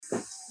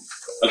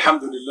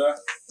Alhamdulillah,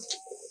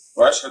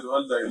 wa ashhadu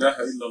an la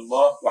ilaha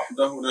illallah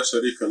wahdahu la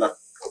sharika lah.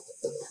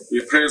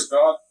 We praise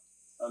God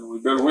and we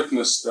bear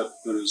witness that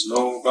there is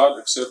no God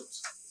except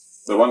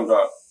the one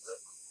God.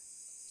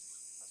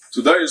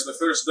 Today is the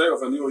first day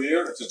of a new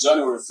year. It is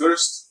January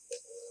 1st,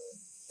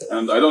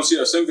 and I don't see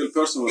a single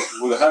person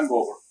with a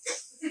hangover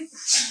in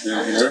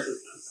here.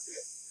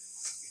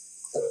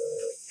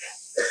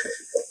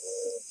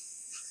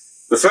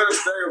 The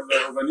first day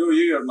of a new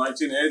year,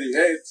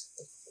 1988,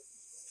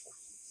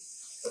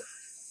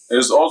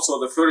 is also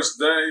the first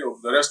day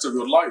of the rest of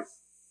your life.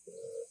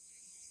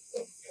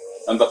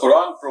 And the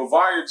Quran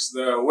provides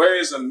the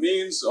ways and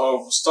means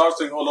of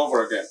starting all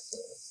over again.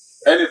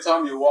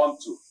 Anytime you want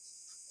to.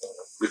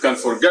 You can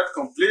forget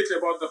completely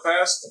about the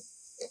past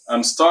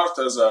and start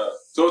as a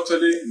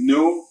totally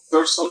new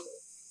person,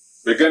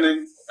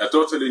 beginning a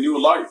totally new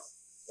life.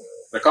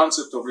 The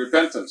concept of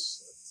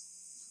repentance.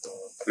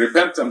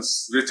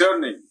 Repentance,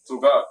 returning to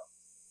God.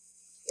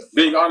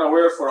 Being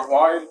unaware for a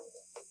while,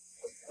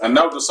 and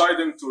now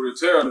deciding to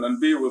return and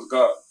be with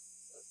God.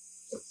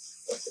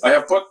 I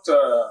have put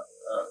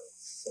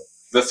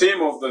the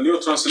theme of the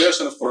new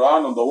translation of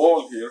Quran on the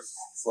wall here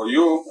for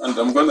you, and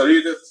I'm going to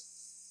read it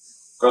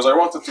because I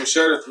wanted to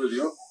share it with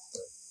you.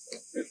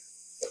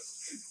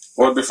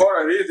 Well, before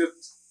I read it,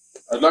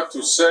 I'd like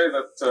to say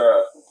that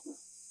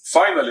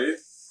finally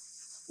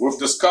we've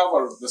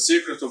discovered the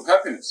secret of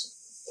happiness,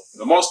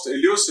 the most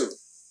elusive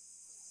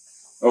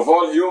of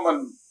all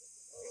human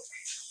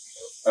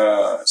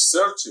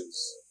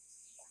searches.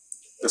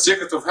 The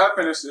secret of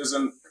happiness is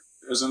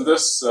in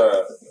this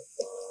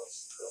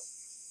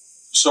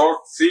short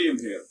theme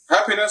here.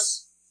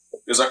 Happiness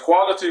is a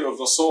quality of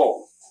the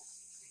soul,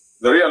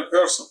 the real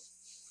person,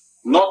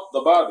 not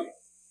the body.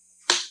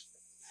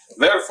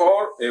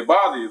 Therefore, a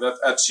body that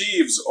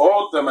achieves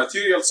all the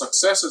material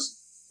successes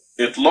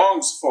it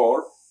longs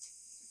for,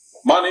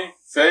 money,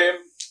 fame,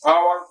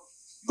 power,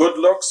 good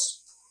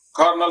looks,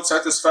 carnal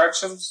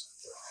satisfactions,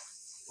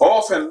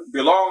 often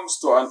belongs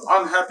to an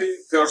unhappy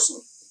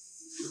person.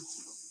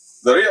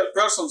 The real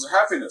person's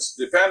happiness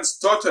depends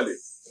totally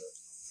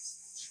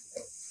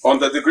on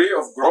the degree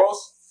of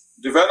growth,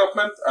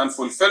 development, and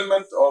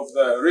fulfillment of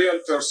the real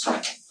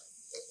person.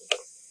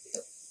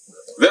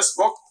 This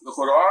book, the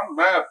Quran,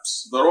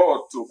 maps the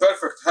road to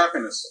perfect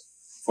happiness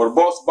for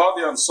both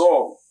body and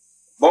soul,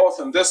 both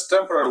in this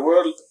temporary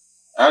world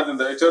and in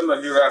the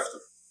eternal hereafter.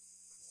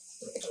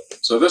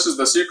 So this is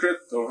the secret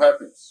of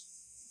happiness.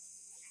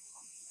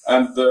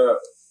 And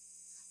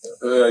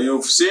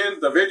you've seen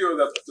the video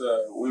that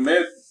we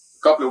made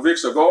a couple of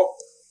weeks ago,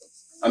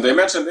 and they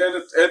mentioned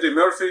Eddie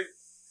Murphy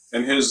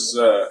in his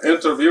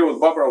interview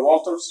with Barbara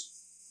Walters,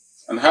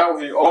 and how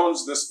he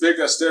owns this big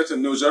estate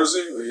in New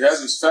Jersey. He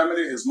has his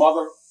family, his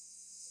mother,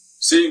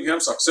 seeing him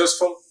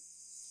successful.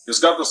 He's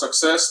got the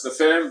success, the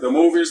fame, the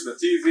movies, the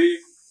TV,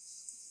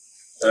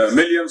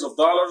 millions of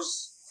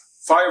dollars,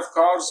 5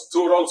 cars,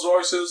 2 Rolls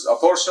Royces, a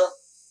Porsche,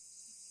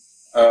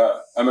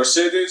 a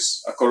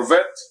Mercedes, a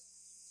Corvette.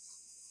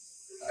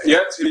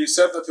 Yet he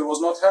said that he was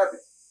not happy.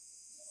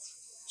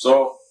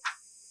 So,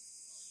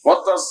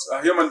 what does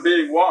a human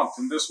being want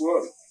in this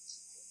world?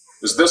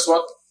 Isn't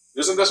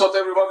this what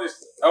everybody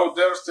out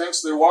there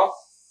thinks they want?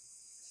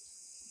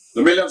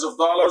 The millions of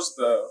dollars,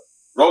 the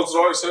Rolls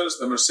Royces,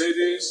 the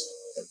Mercedes,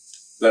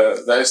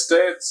 the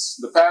estates,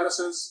 the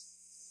palaces,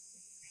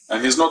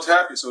 and he's not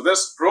happy. So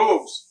this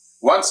proves,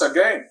 once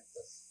again,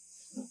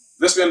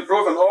 this has been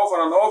proven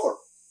over and over,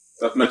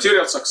 that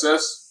material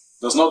success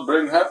does not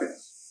bring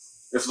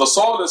happiness. If the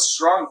soul is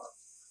shrunk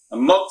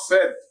and not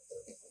fed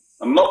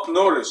and not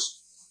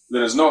nourished,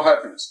 there is no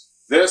happiness.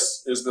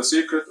 This is the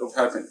secret of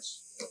happiness.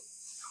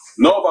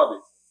 Nobody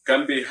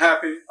can be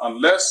happy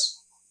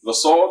unless the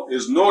soul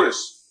is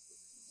nourished,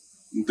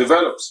 and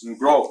develops and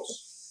grows.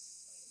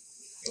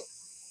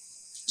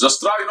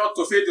 Just try not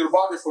to feed your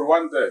body for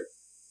one day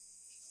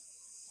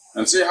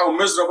and see how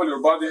miserable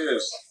your body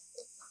is.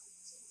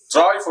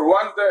 Try for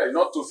one day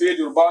not to feed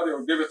your body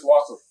or give it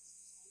water.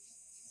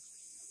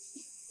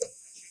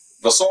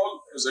 The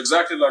soul is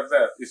exactly like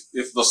that.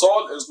 If the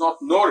soul is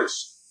not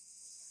nourished,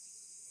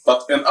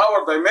 but in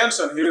our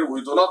dimension here,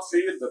 we do not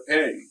feel the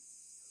pain.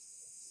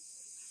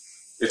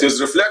 It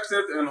is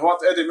reflected in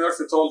what Eddie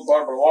Murphy told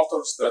Barbara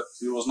Walters, that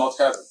he was not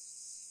happy.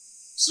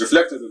 It's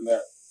reflected in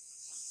that.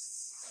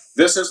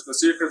 This is the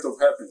secret of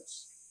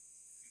happiness.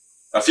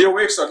 A few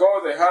weeks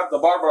ago, they had the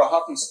Barbara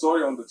Hutton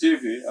story on the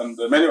TV, and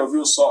many of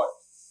you saw it.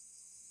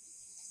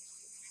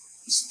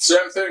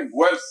 Same thing,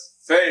 wealth,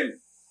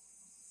 fame,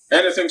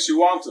 anything she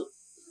wanted.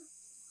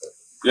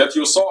 Yet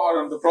you saw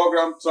her in the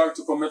program trying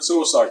to commit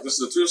suicide. This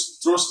is the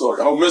true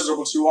story, how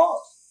miserable she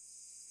was.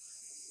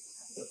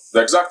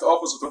 The exact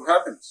opposite of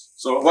happiness.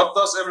 So what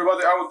does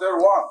everybody out there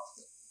want?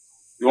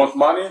 You want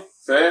money,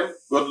 fame,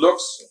 good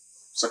looks,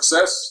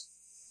 success.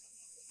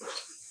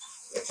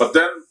 But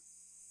then,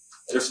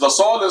 if the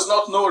soul is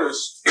not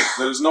nourished,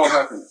 there is no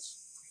happiness.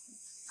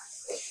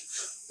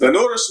 The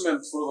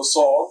nourishment for the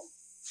soul,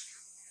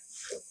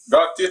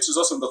 God teaches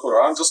us in the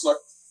Quran, just like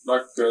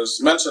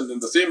is mentioned in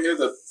the theme here,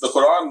 that the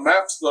Quran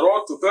maps the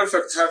road to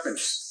perfect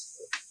happiness.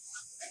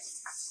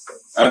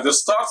 And it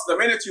starts the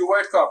minute you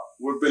wake up.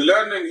 We've been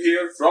learning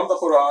here from the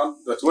Quran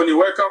that when you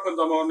wake up in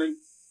the morning,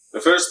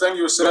 the first thing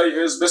you say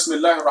is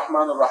Bismillah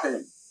ar-Rahman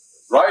ar-Rahim.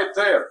 Right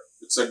there.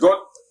 It's a good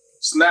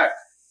snack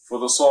for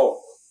the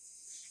soul.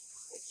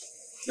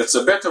 It's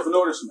a bit of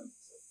nourishment.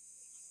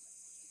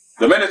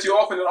 The minute you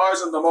open your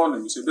eyes in the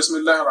morning, you say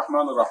Bismillah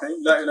ar-Rahman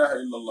ar-Rahim, La ilaha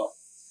illallah.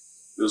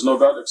 There's no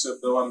God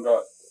except the one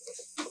God.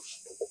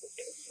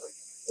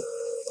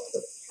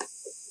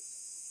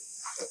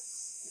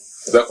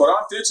 The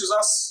Quran teaches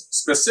us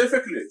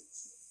specifically,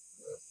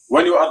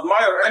 when you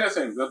admire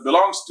anything that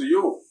belongs to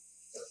you,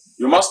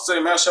 you must say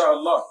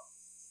MashAllah.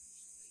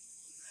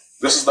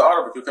 This is the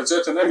Arabic. You can say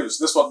it in English.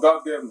 This is what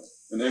God gave me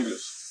in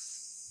English.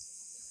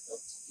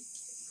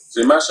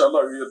 Say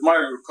MashAllah. You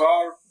admire your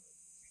car,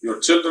 your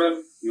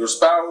children, your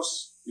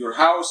spouse, your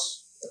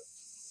house,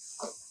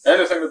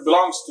 anything that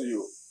belongs to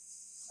you.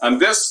 And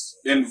this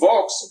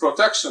invokes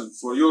protection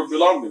for your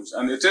belongings.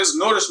 And it is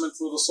nourishment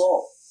for the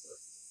soul.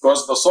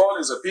 Because the soul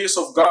is a piece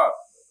of God.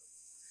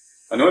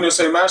 And when you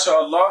say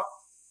MashAllah,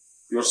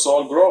 your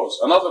soul grows.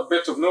 Another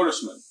bit of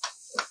nourishment.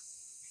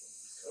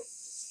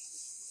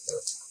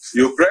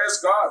 You praise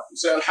God. You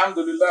say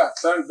Alhamdulillah,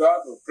 thank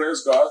God, or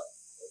praise God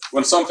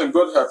when something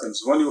good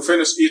happens. When you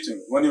finish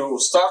eating. When you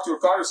start your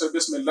car, you say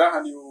Bismillah.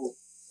 And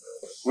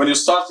when you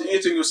start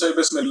eating, you say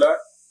Bismillah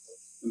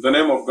in the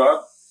name of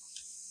God.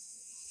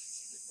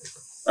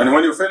 And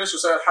when you finish, you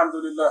say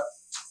Alhamdulillah.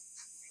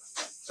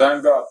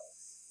 Thank God.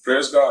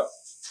 Praise God.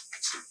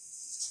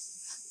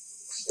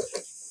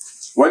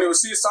 When you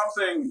see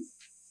something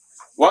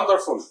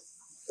wonderful,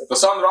 the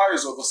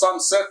sunrise or the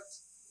sunset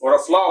or a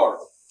flower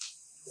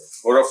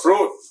or a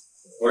fruit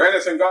or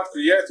anything God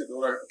created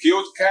or a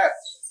cute cat,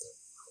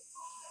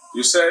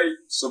 you say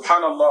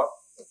SubhanAllah.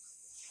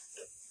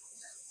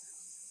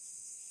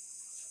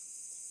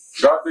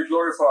 God be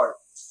glorified.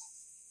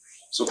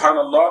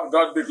 SubhanAllah,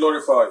 God be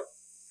glorified.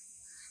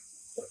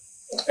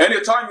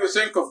 Anytime you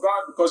think of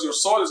God, because your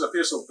soul is a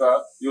piece of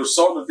God, your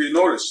soul will be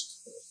nourished.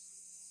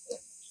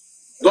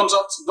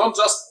 Don't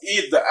just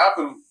eat the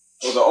apple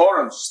or the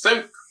orange.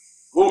 Think,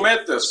 who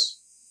made this?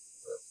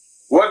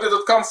 Where did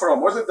it come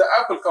from? Where did the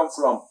apple come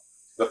from?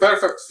 The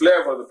perfect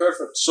flavor, the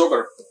perfect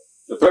sugar,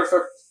 the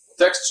perfect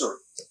texture,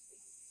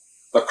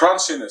 the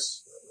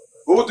crunchiness.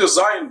 Who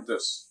designed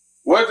this?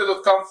 Where did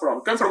it come from?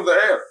 It came from the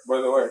air,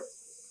 by the way.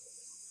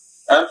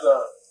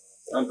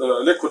 And the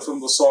liquid from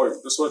the soil.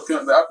 That's where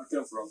the apple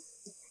came from.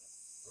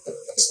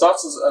 It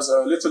starts as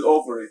a little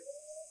ovary.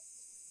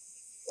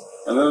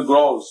 And then it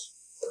grows.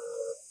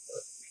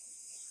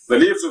 The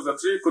leaves of the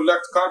tree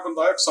collect carbon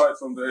dioxide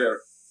from the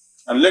air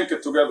and link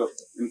it together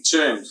in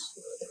chains.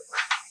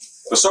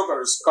 The sugar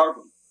is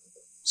carbon.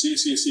 C.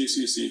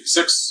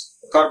 6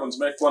 carbons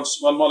make one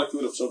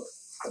molecule of sugar.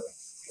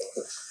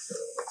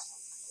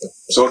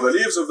 So the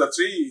leaves of the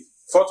tree,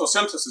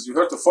 photosynthesis, you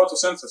heard of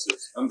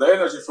photosynthesis, and the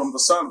energy from the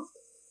sun,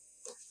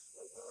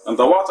 and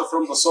the water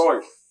from the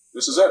soil.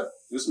 This is it.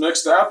 This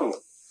makes the apple.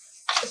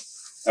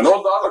 And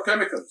all the other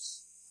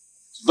chemicals.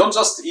 Don't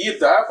just eat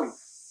the apple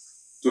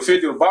to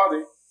feed your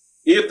body.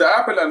 Eat the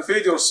apple and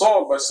feed your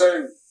soul by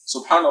saying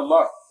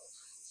SubhanAllah.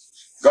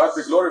 God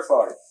be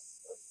glorified.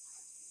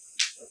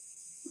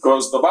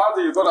 Because the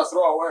body you're going to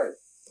throw away.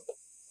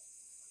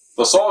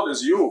 The soul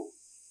is you.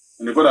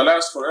 And you're going to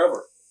last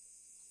forever.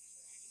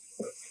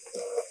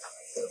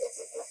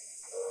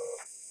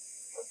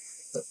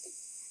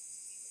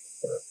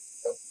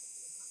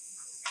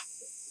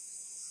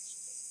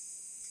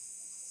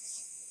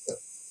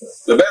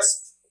 The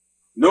best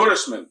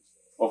nourishment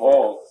of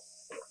all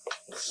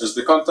is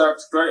the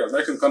contact prayer,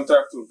 making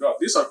contact with God.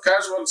 These are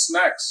casual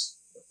snacks.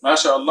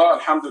 MashAllah,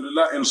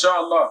 Alhamdulillah,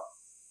 Inshallah.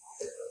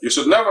 You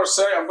should never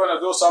say, I'm going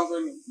to do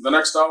something the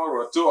next hour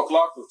or at 2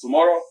 o'clock or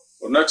tomorrow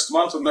or next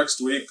month or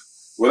next week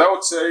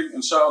without saying,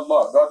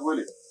 Inshallah, God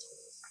willing.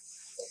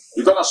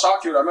 You're going to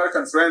shock your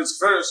American friends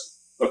first,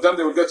 but then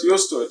they will get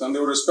used to it and they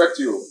will respect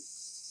you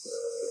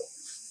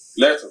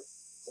later.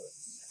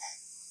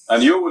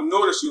 And you will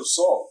nourish your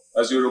soul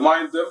as you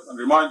remind them and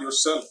remind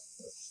yourself.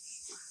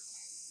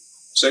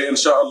 Say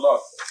Inshallah.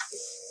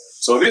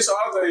 So these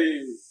are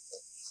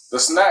the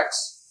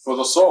snacks for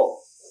the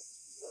soul.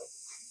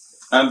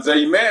 And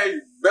they may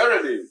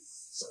barely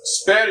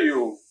spare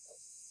you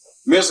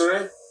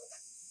misery,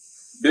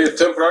 be it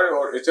temporary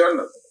or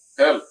eternal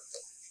hell.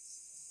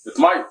 It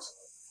might.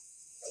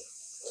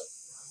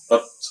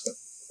 But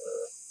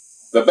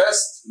the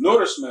best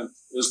nourishment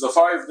is the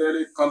 5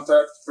 daily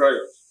contact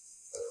prayers.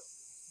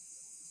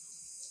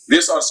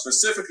 These are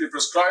specifically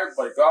prescribed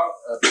by God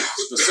at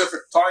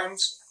specific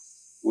times,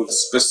 with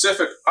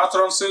specific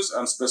utterances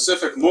and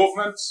specific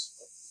movements.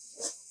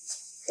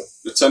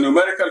 It's a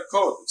numerical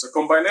code. It's a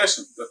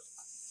combination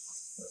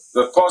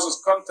that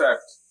causes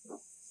contact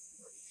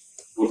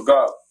with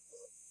God.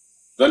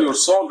 Then your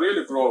soul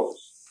really grows.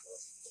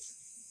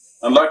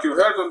 And like you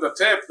heard on the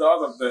tape the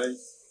other day,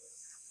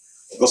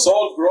 the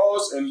soul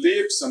grows in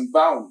leaps and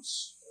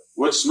bounds,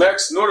 which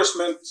makes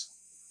nourishment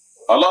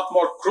a lot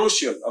more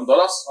crucial and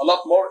a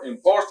lot more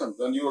important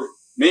than your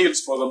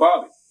meals for the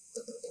body.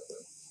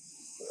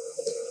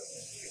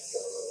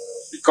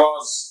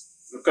 Because,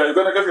 okay, you're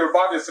going to give your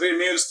body 3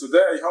 meals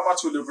today, how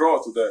much will you grow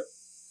today?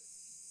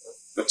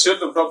 The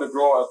children probably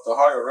grow at a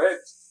higher rate.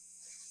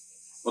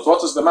 But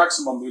what is the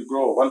maximum we'll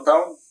grow? 1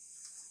 pound?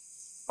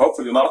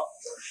 Hopefully not.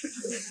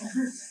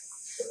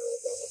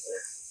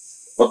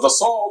 But the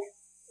soul,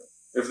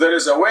 if there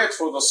is a weight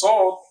for the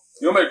soul,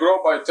 you may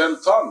grow by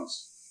 10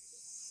 tons.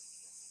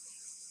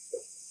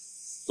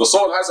 The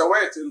soul has a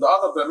weight in the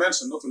other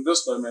dimension, not in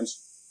this dimension.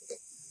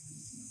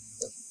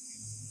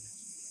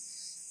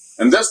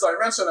 In this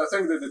dimension, I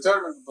think they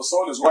determined that the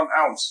soul is 1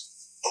 ounce.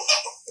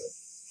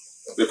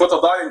 They put a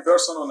dying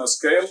person on a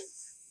scale,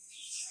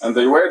 and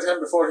they weighed him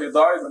before he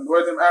died and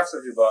weighed him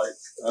after he died.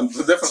 And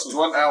the difference was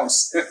 1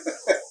 ounce.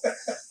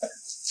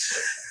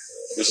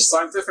 This is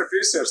scientific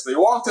research. They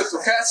wanted to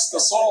catch the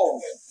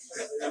soul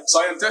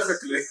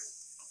scientifically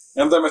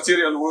in the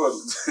material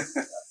world.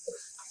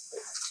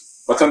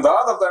 But in the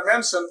other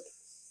dimension,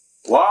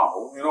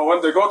 wow, you know,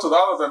 when they go to the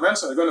other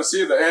dimension, they're going to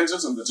see the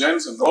angels and the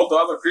jinns and all the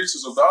other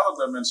creatures of the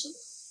other dimension.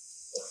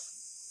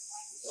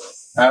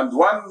 And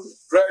 1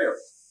 prayer,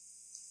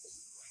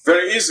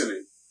 very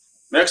easily,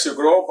 makes you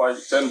grow by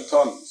 10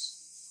 tons.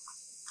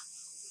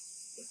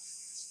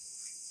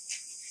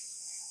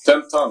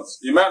 10 tons.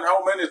 Iman,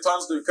 how many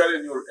tons do you carry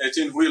in your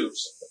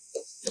 18-wheelers?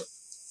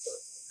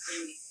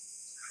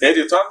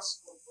 80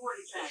 tons?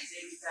 40 tons,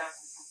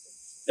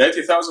 80,000.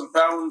 80,000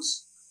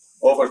 pounds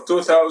over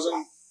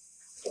 2,000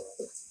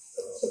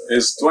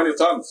 is 20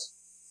 tons.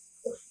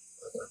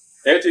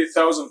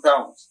 80,000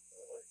 pounds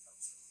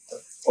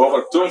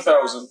over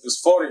 2,000 is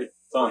 40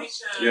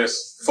 tons.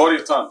 Yes,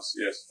 40 tons.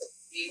 Yes.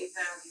 80,000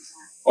 tons.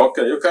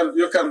 Okay,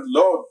 you can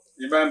load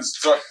Iman's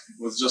truck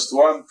with just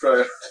 1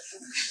 prayer.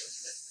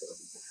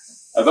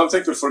 I don't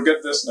think we'll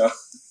forget this now.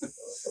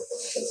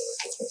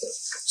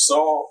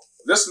 So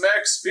this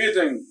makes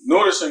feeding,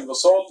 nourishing the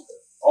soul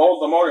all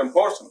the more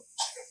important.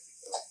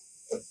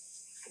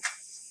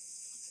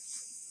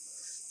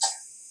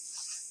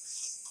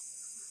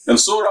 In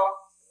Surah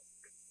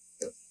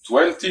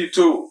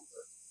 22,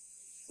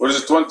 or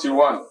is it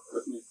 21?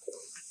 Let me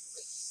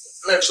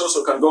make sure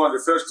so I can go and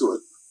refer to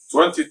it.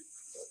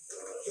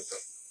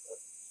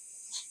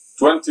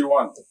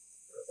 21.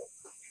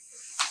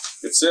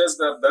 It says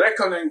that the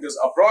reckoning is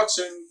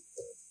approaching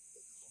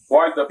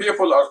while the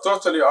people are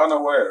totally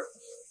unaware.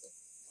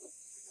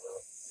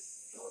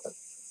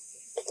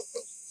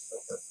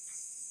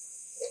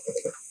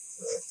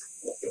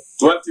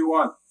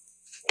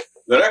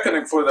 The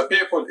reckoning for the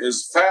people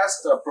is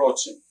fast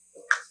approaching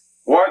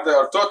while they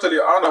are totally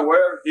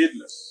unaware,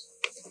 heedless.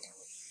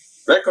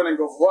 Reckoning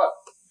of what?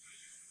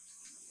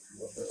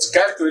 It's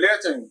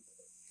calculating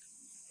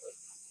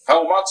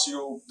how much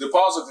you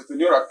deposited in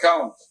your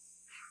account,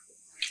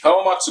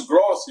 how much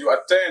growth you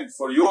attained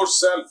for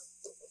yourself.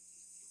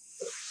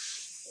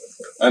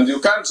 And you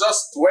can't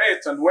just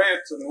wait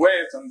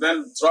and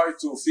then try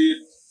to feed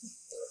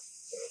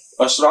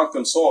a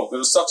shrunken soul. There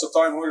is such a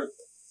time where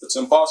it's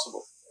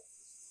impossible.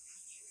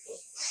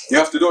 You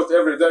have to do it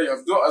every day. You have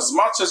to do as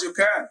much as you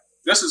can.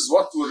 This is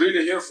what we're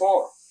really here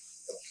for.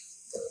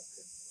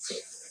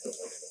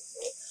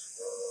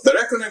 The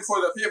reckoning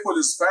for the people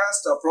is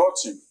fast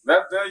approaching.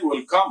 That day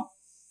will come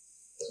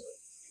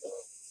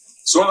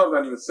sooner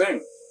than you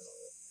think.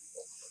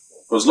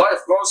 Because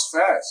life goes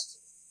fast.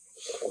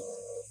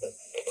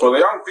 For the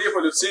young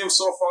people, it seems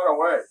so far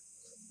away.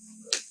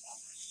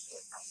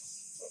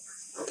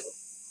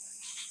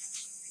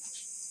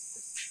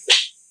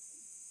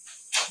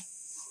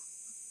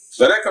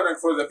 The reckoning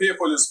for the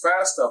people is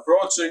fast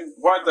approaching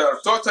while they are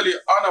totally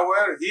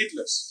unaware,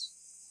 heedless.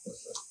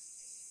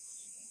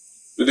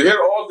 Did you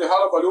hear all the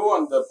hullabaloo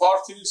and the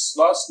parties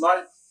last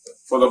night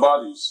for the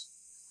bodies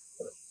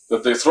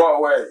that they throw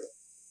away?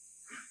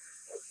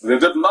 They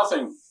did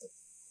nothing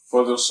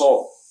for their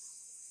soul.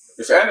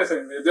 If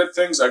anything, they did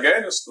things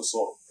against the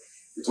soul.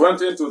 It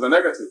went into the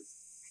negative.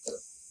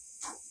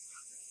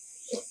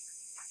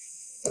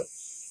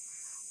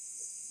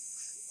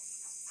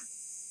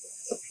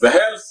 The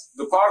health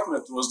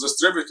department was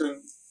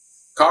distributing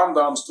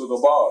condoms to the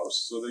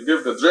bars. So they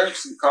give the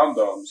drinks and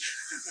condoms.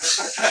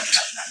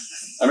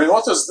 I mean,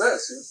 what is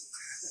this?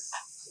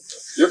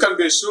 You can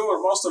be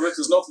sure most of it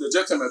is not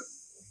legitimate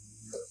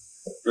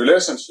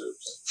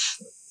relationships.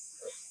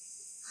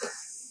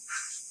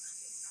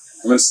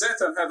 I mean,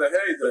 Satan had a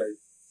heyday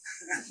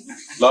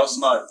last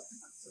night.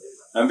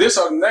 And these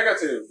are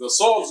negative. The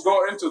souls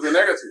go into the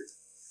negative.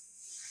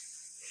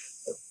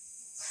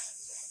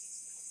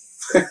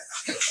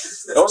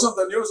 It was on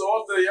the news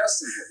all day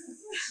yesterday.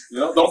 You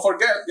know, don't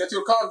forget, get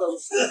your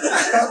condoms.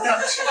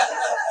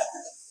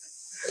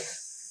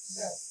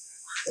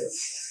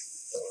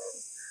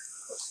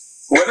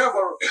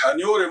 Whenever a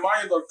new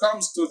reminder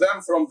comes to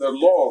them from their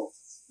Lord,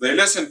 they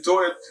listen to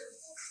it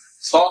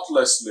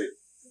thoughtlessly.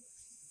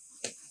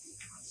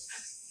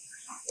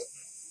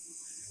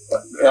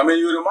 I mean,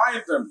 you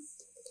remind them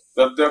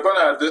that they're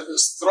going to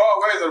throw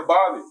away their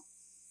body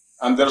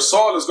and their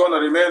soul is going to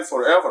remain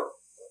forever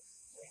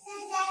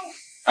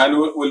and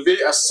will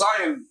be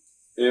assigned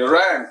a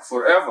rank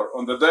forever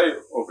on the day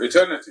of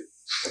eternity.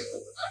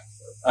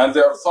 and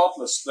they are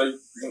thoughtless. They,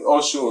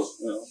 oh sure,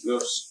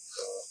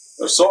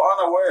 they're so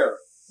unaware.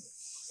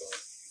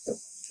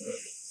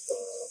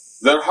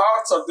 Their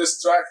hearts are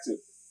distracted.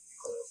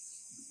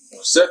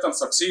 Satan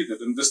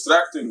succeeded in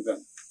distracting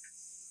them.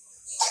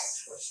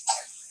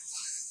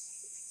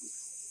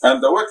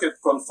 And the wicked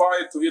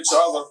confide to each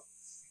other,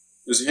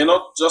 is he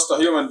not just a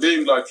human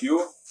being like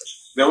you?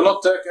 They will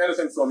not take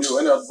anything from you,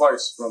 any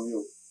advice from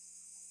you.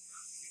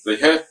 They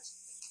hate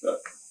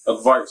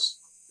advice.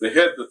 They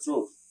hate the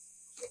truth.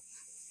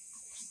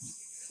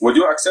 Would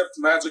you accept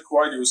magic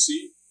while you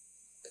see?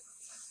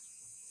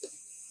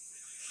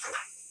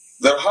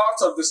 Their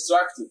hearts are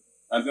distracted.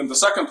 And in the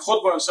second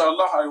khutbah,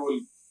 inshallah,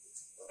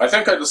 I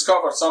think I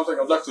discovered something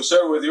I'd like to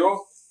share with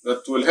you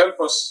that will help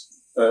us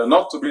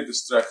not to be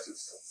distracted.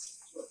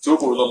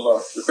 Tubu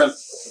ilallah. Repent.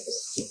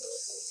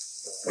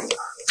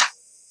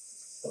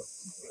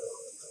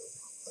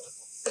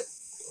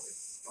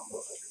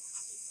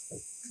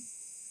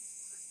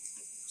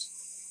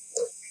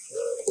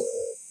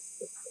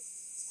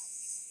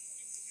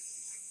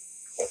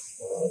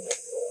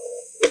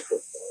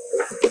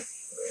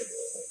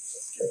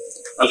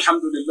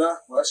 Alhamdulillah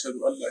wa ashhadu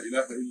an la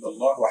ilaha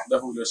illallah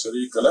wahdahu la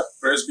sharika lah.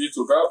 Praise be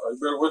to God. I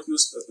bear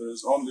witness that there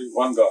is only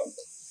one God.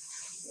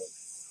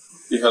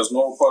 He has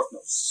no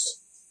partners.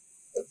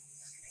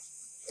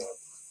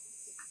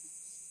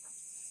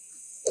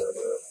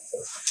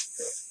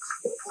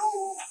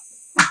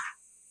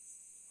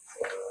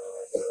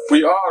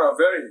 We are a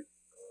very,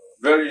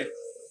 very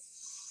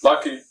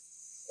lucky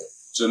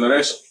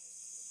generation.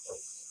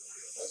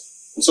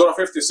 In Surah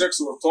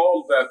 56, we're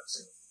told that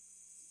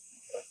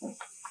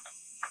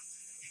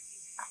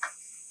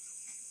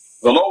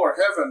the lower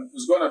heaven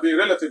is going to be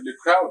relatively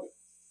crowded.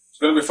 It's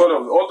going to be full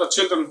of all the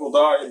children who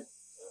die,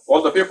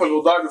 all the people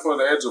who die before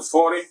the age of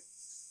 40,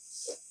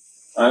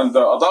 and the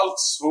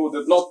adults who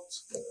did not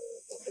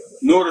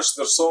nourish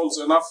their souls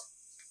enough.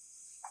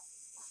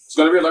 It's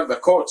going to be like the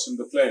coach in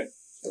the plane.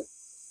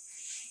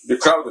 Be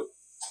crowded.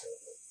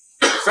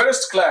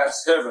 First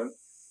class heaven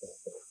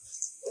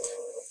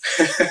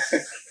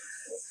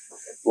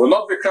will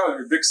not be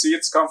crowded, big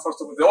seats,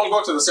 comfortable. They all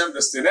go to the same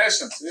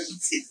destination.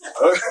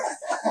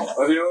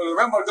 But you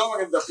remember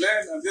going in the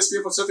plane and these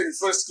people sitting in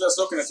first class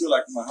looking at you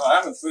like,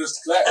 I'm in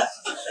first class.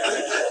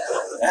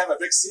 I have a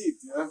big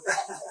seat.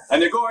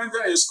 And you go in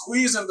there, you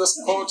squeeze in this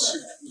coach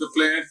in the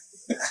plane.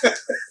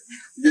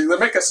 You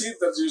make a seat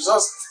that you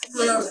just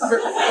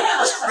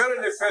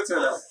barely fit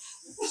in.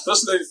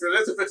 Especially if you're a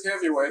little bit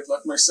heavyweight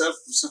like myself,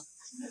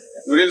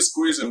 you really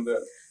squeeze in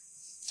there.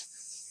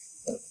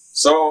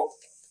 So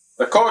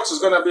the coach is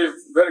going to be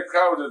very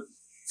crowded.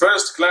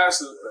 First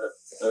class,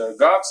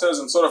 God says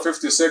in Surah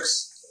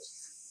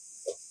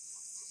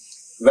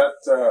 56 that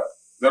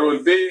there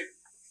will be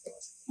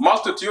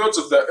multitudes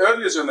of the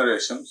early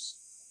generations,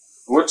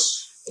 which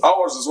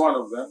ours is one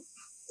of them,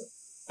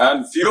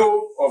 and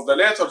few of the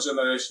later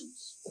generations.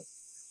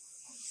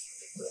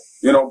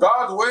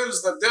 God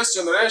wills that this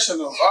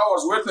generation of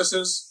ours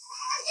witnesses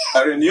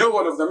a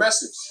renewal of the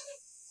message.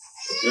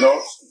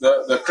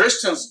 The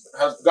Christians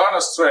have gone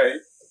astray.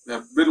 They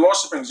have been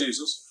worshipping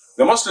Jesus.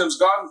 The Muslims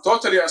gone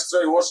totally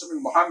astray,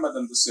 worshipping Muhammad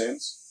and the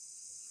saints.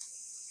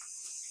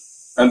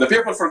 And the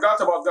people forgot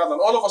about God.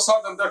 And all of a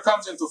sudden, there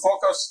comes into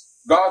focus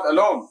God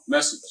alone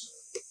message.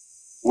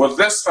 With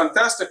this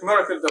fantastic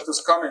miracle that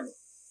is coming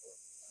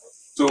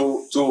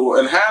to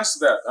enhance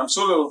that. I'm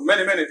sure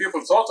many, many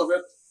people thought of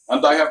it.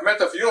 And I have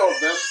met a few of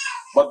them,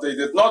 but they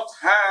did not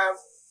have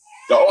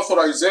the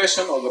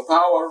authorization or the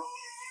power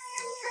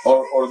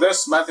or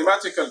this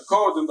mathematical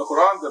code in the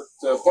Quran that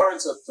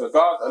points at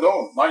God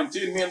alone.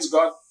 19 means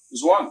God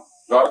is one,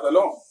 God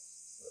alone.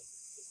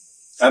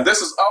 And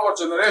this is our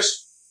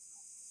generation.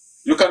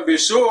 You can be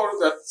sure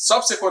that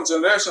subsequent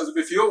generations will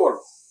be fewer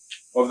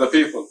of the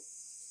people.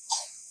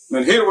 I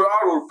mean, here we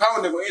are, we're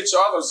pounding on each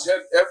other's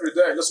head every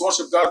day. Let's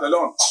worship God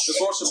alone. Let's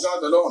worship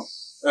God alone.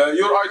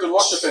 You're idol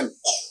worshipping.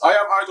 I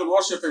am idol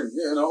worshipping.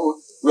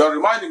 We are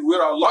reminding we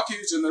are a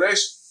lucky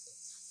generation.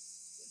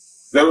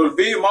 There will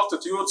be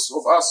multitudes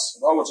of us,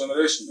 of our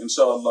generation,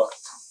 inshallah,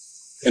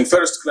 in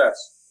first class,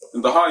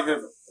 in the high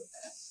heaven.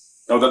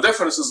 Now the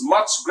difference is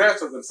much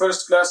greater than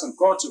first class and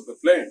coach of the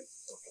plane.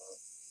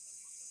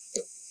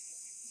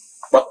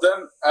 But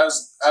then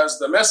as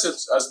the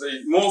message, as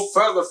they move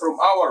further from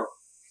our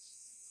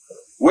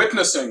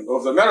witnessing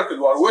of the miracle,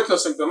 we are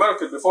witnessing the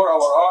miracle before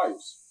our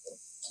eyes.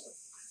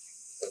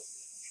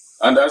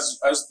 And as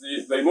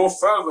they move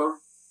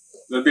further,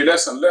 there'll be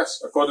less and less,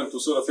 according to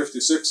Surah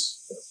 56.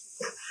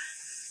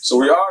 So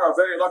we are a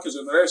very lucky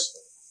generation.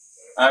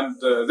 And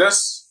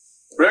this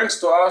brings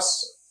to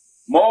us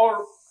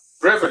more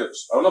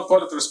privilege. I will not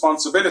call it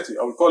responsibility,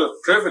 I will call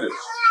it privilege.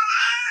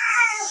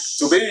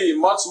 To be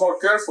much more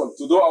careful,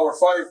 to do our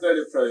 5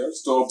 daily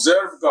prayers, to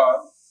observe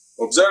God,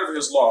 observe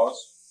His laws,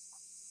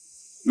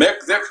 make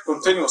dhikr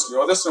continuously.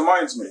 Oh, this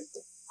reminds me.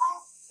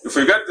 If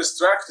we get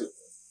distracted,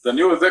 the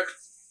new dhikr.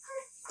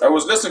 I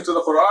was listening to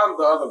the Quran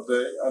the other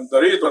day, and the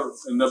reader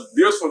in a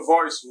beautiful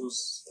voice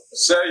was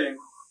saying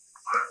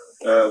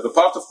the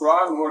part of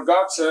Quran where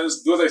God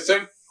says, do they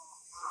think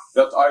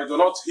that I do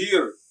not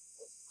hear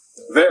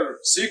their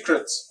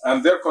secrets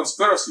and their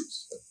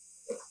conspiracies?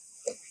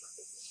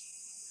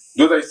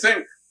 Do they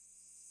think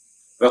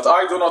that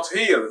I do not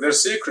hear their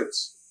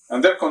secrets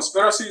and their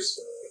conspiracies?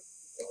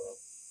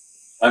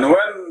 And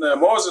when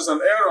Moses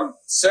and Aaron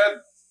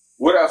said,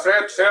 we're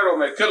afraid Pharaoh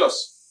may kill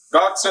us,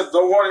 God said,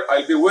 don't worry,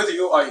 I'll be with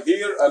you. I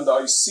hear and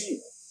I see.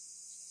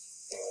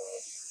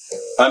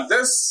 And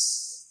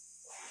this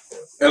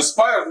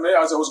inspired me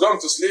as I was going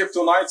to sleep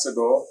 2 nights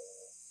ago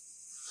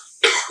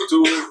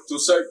to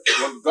say,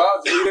 well,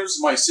 God hears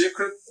my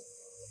secret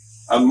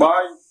and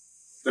my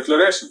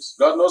declarations.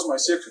 God knows my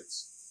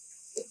secrets.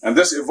 And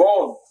this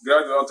evolved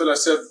gradually until I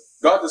said,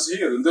 God is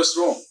here in this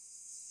room.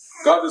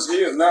 God is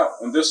here now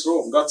in this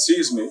room. God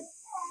sees me,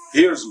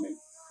 hears me.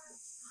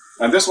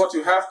 And this is what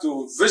you have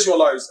to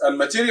visualize and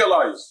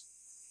materialize.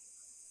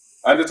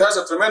 And it has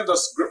a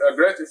tremendous,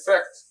 great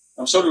effect.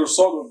 I'm sure your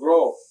soul will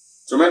grow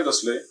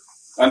tremendously.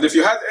 And if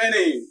you had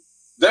any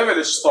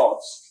devilish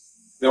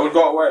thoughts, they will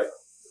go away.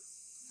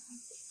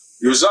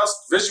 You just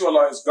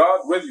visualize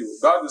God with you.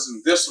 God is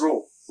in this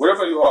room,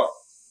 wherever you are.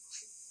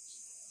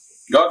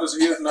 God is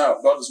here now.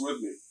 God is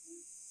with me.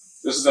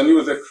 This is a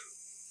new dhikr.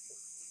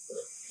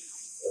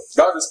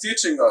 God is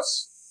teaching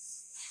us.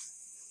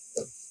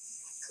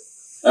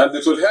 And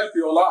it will help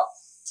you a lot.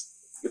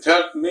 It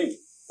helped me.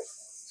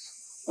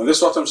 And this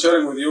is what I'm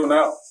sharing with you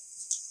now.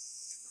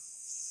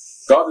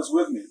 God is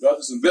with me. God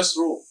is in this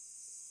room.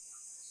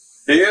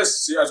 He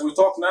is, see, as we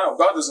talk now,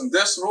 God is in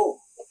this room.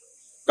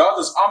 God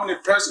is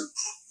omnipresent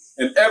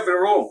in every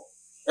room,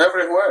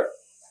 everywhere.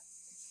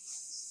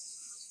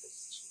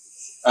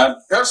 And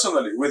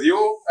personally, with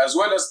you, as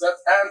well as that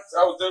ant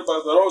out there by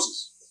the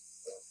roses.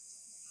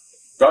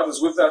 God is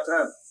with that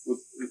ant.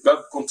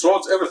 God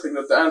controls everything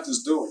that the ant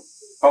is doing.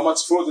 How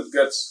much food it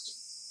gets.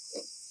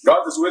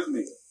 God is with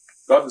me.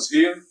 God is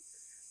here.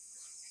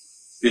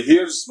 He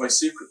hears my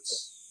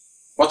secrets.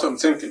 What I'm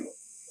thinking.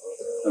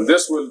 And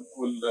this will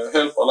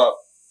help a lot.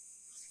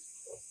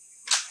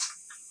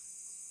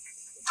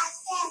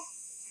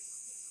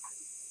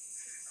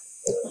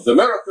 The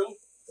miracle,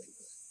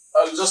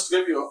 I'll just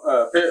give you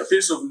a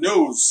piece of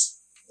news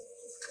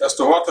as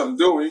to what I'm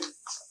doing,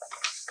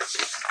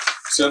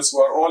 since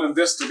we're all in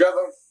this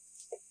together.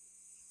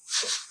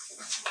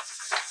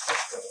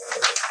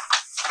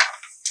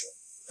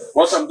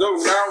 What I'm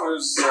doing now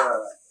is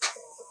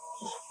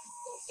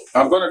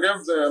I'm going to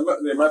give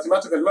the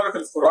mathematical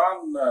miracle of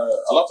Quran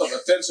a lot of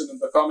attention in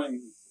the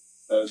coming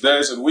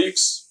days and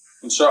weeks,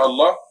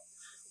 inshallah.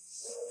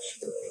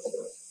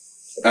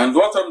 And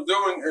what I'm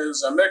doing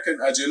is I'm making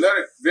a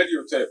generic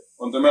videotape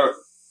on the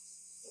miracle.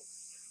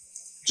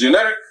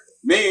 Generic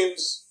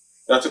means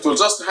that it will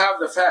just have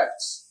the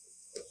facts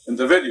in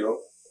the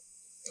video,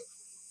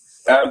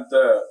 and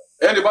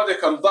anybody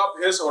can dub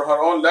his or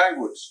her own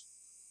language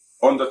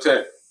on the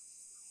tape.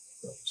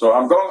 So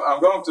I'm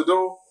going to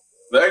do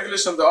the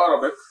English and the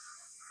Arabic.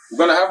 We're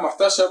going to have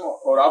Muhtasham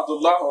or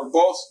Abdullah or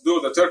both do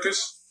the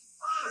Turkish.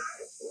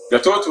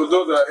 Gatut will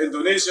do the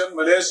Indonesian,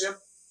 Malaysian.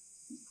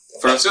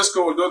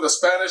 Francisco will do the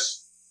Spanish.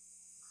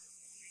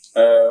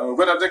 We're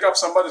going to dig up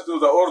somebody to do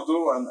the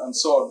Urdu and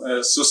so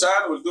on.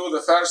 Suzanne will do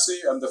the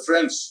Farsi and the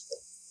French,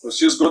 because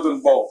she's good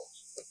in both.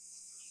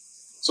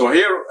 So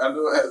here,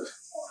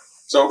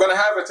 so we're going to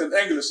have it in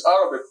English,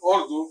 Arabic,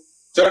 Urdu,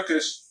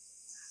 Turkish,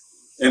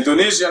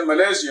 Indonesian,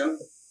 Malaysian,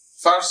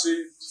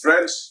 Farsi,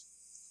 French.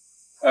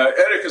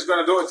 Eric is going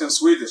to do it in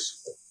Swedish.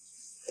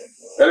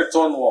 Eric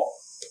Tornwall.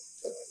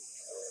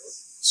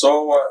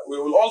 So we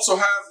will also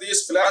have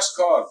these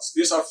flashcards.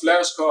 These are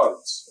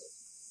flashcards.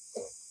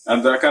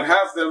 And I can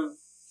have them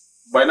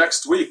by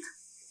next week.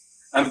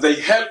 And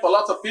they help a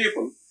lot of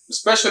people,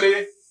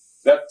 especially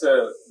that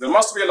there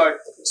must be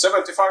like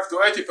 75 to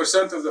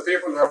 80% of the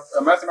people who have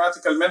a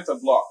mathematical mental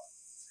block.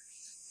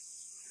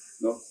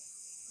 No?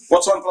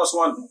 What's 1 plus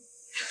 1?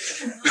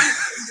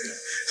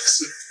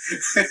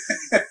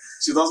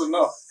 She doesn't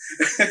know.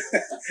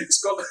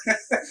 It's called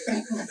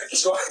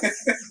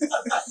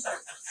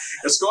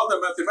the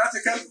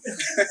mathematical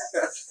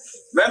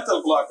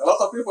mental block. A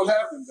lot of people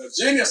have them. They're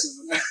geniuses.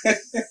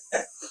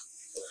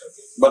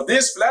 But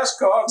these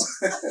flashcards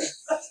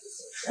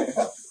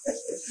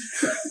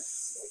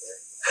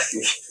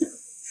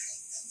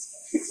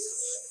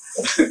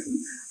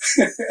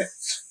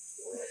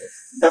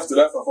have to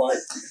laugh about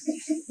it.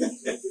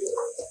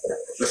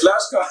 The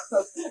flashcard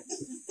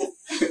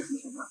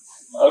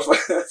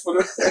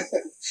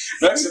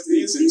makes it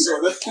easy, so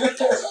that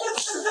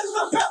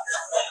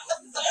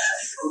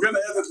we're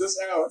gonna edit this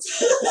out.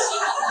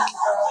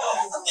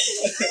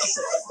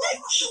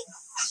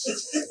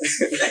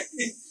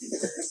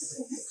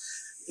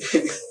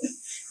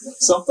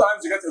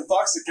 Sometimes you get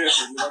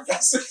intoxicated, you know.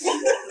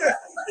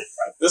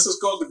 This is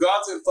called the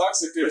God's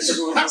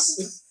intoxication.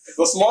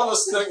 The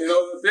smallest thing, you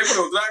know, the people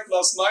who drank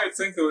last night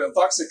think they were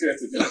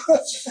intoxicated, you know.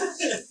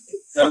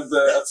 And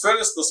at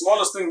first, the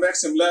smallest thing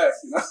makes him laugh,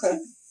 you know.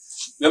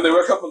 Then they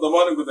wake up in the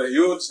morning with a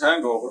huge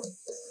hangover.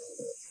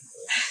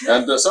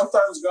 And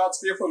sometimes God's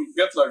people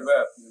get like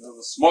that, you know.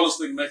 The smallest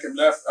thing make him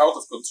laugh out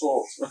of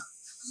control.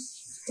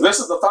 This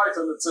is the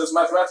title. It says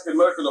Mathematical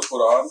Miracle of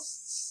Quran.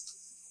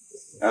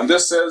 And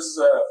this says,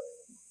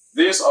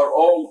 these are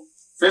all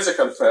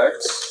physical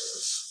facts.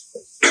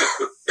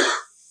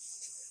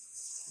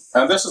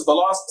 And this is the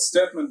last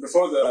statement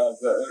before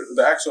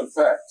the actual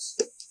facts.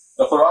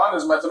 The Quran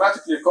is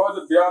mathematically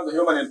coded beyond the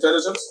human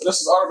intelligence.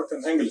 This is Arabic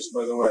and English,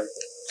 by the way.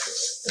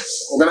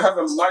 We're going to have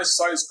a nice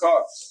size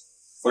card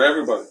for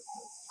everybody.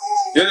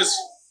 Here is,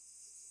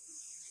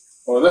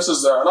 this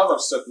is another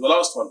step, the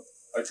last one,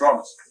 I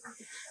promise.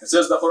 It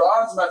says the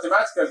Quran's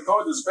mathematical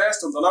code is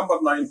based on the number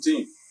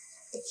 19.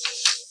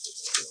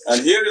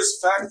 And here is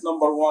fact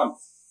number 1.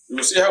 You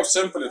will see how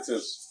simple it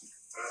is.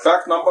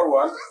 Fact number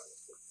 1.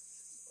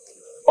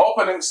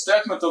 Opening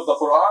statement of the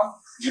Quran,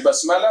 the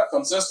Basmala,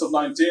 consists of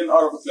 19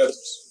 Arabic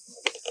letters.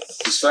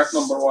 This is fact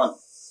number 1.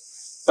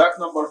 Fact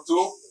number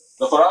 2.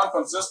 The Quran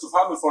consists of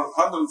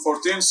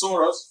 114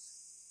 surahs,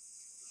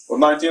 or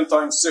 19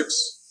 times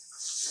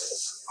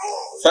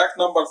 6. Fact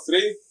number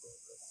 3.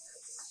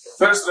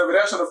 First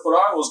revelation of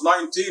Quran was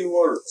 19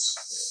 words.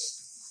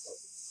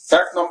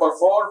 Fact number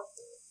 4.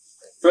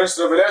 First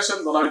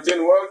revelation, the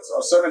 19 words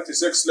are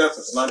 76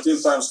 letters,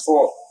 19 times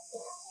 4.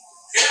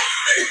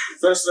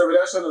 First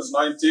revelation is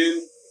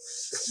 19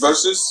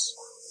 verses,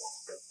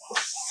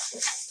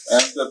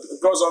 and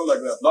it goes on like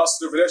that.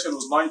 Last revelation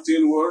was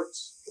 19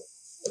 words.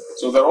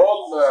 So they're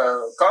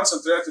all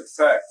concentrated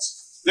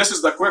facts. This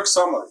is the quick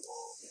summary.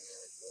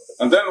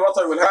 And then what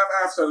I will have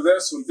after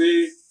this will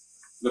be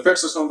the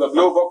pictures from the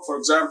Blue Book, for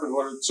example,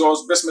 where it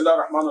shows Bismillah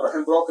ar-Rahman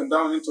ar-Rahim broken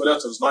down into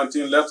letters,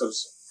 19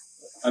 letters.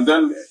 And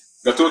then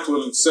Gatut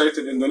will say it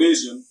in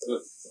Indonesian.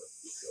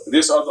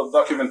 These are the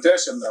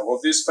documentation now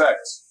of these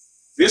facts.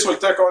 These will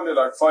take only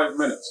like 5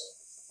 minutes,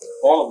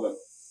 all of them.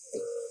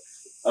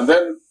 And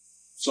then,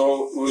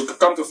 so we'll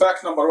come to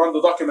fact number 1,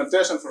 the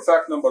documentation for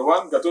fact number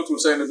 1. Gatut will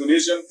say in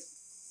Indonesian,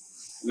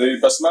 the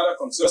Basmala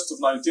consists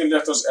of 19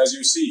 letters as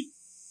you see.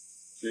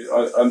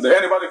 And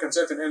anybody can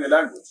say it in any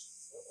language.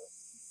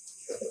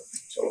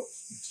 So